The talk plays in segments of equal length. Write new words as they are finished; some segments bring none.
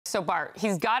So, Bart,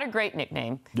 he's got a great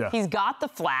nickname. Yeah. He's got the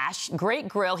flash, great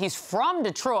grill. He's from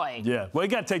Detroit. Yeah. Well,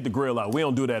 you got to take the grill out. We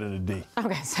don't do that in the D.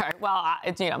 Okay, sorry. Well,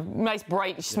 it's, nice,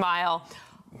 bright smile.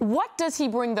 What does he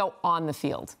bring, though, on the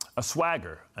field? A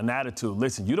swagger, an attitude.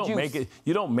 Listen, you don't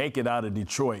make it out of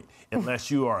Detroit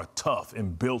unless you are tough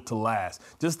and built to last.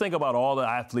 Just think about all the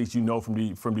athletes you know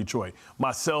from Detroit.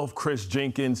 Myself, Chris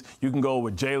Jenkins, you can go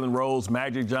with Jalen Rose,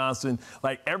 Magic Johnson.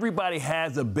 Like, everybody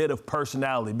has a bit of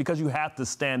personality because you have to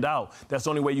stand out. That's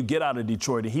the only way you get out of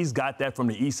Detroit. And he's got that from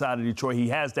the east side of Detroit. He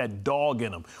has that dog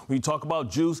in him. When you talk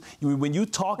about juice, when you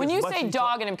say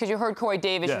dog in him, because you heard Corey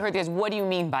Davis, you heard this, what do you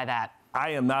mean by that?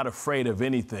 I am not afraid of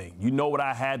anything. You know what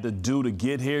I had to do to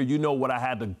get here. You know what I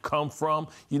had to come from.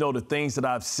 You know the things that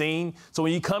I've seen. So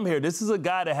when you come here, this is a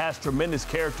guy that has tremendous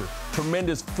character,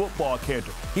 tremendous football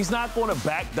character. He's not going to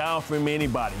back down from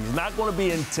anybody. He's not going to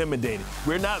be intimidated.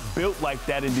 We're not built like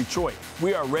that in Detroit.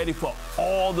 We are ready for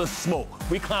all the smoke.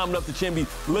 We climbed up the chimney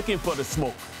looking for the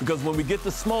smoke because when we get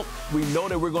the smoke, we know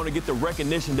that we're going to get the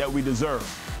recognition that we deserve.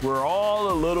 We're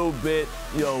all a little bit,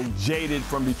 jaded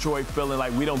from Detroit, feeling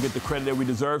like we don't get the credit that we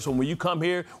deserve. So when you come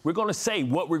here, we're going to say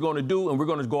what we're going to do, and we're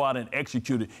going to go out and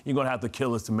execute it. You're going to have to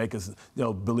kill us to make us,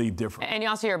 believe different. And you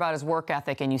also hear about his work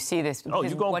ethic, and you see this what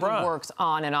he works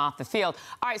on and off the field.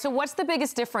 All right, so what's the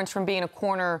biggest difference from being a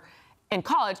corner in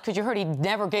college, because you heard he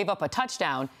never gave up a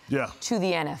touchdown, to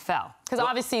the NFL? Because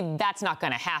obviously that's not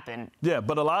going to happen. Yeah,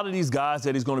 but a lot of these guys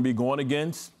that he's going to be going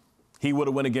against, he would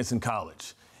have went against in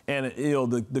college. And,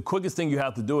 the quickest thing you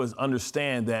have to do is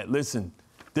understand that, listen,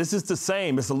 this is the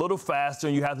same. It's a little faster,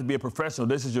 and you have to be a professional.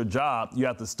 This is your job. You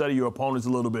have to study your opponents a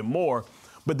little bit more.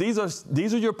 But these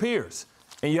are your peers.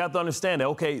 And you have to understand that,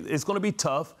 okay, it's going to be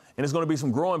tough, and it's going to be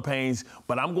some growing pains,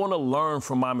 but I'm going to learn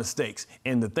from my mistakes.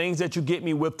 And the things that you get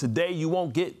me with today, you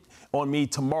won't get on me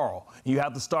tomorrow. And you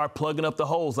have to start plugging up the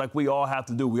holes like we all have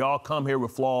to do. We all come here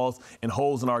with flaws and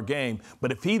holes in our game.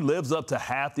 But if he lives up to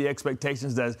half the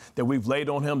expectations that we've laid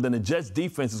on him, then the Jets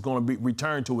defense is going to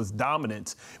return to its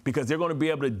dominance because they're going to be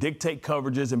able to dictate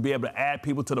coverages and be able to add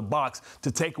people to the box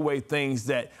to take away things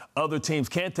that other teams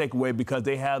can't take away because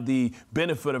they have the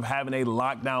benefit of having a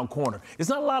lockdown corner. It's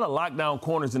not a lot of lockdown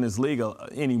corners in this league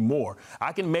anymore.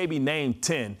 I can maybe name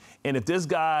 10. And if this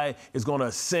guy is going to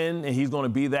ascend and he's going to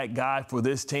be that guy for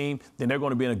this team, then they're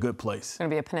going to be in a good place. It's going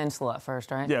to be a peninsula at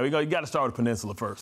first, right? Yeah, you got to start with Peninsula first.